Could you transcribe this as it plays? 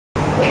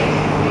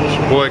It's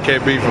your boy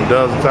KB from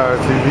Dubs and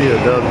Tires TV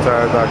at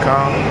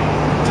dubsandtires.com.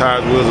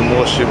 Tires, wheels, and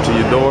more shipped to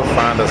your door.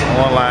 Find us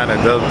online at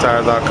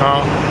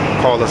dubsandtires.com.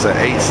 Call us at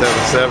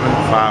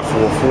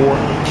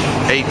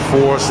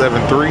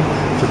 877-544-8473.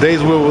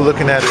 Today's wheel we're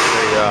looking at is a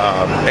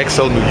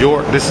XO New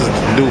York. This is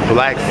the new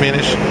black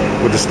finish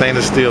with the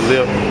stainless steel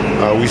lip.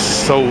 We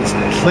sold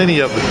plenty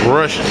of the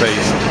brush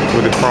face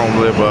with the chrome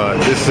lip.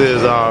 This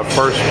is our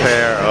first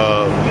pair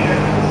of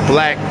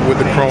black with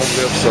the chrome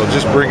lip, so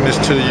just bringing this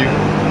to you.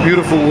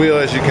 Beautiful wheel,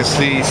 as you can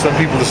see. Some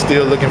people are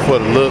still looking for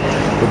the look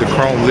with the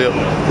chrome lip.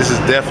 This is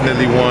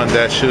definitely one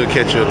that should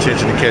catch your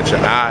attention and catch your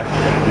eye.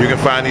 You can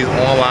find these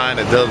online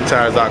at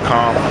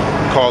dubsandtires.com.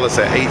 Call us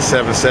at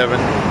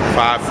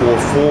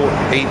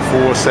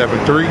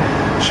 877-544-8473.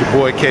 It's your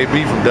boy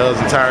KB from Dubs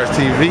and Tires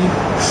TV,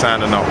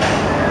 signing off.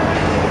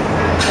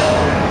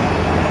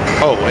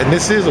 Oh, and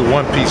this is a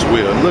one-piece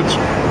wheel. It looks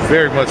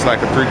very much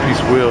like a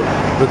three-piece wheel.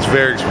 Looks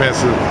very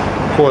expensive.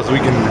 Of course, we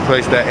can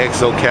replace that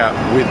XO cap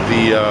with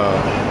the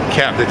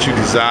cap that you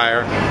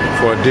desire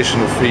for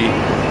additional fee.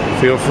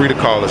 Feel free to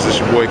call us. It's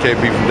your boy KB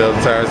from Dubs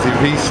and Tires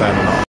TV, signing off.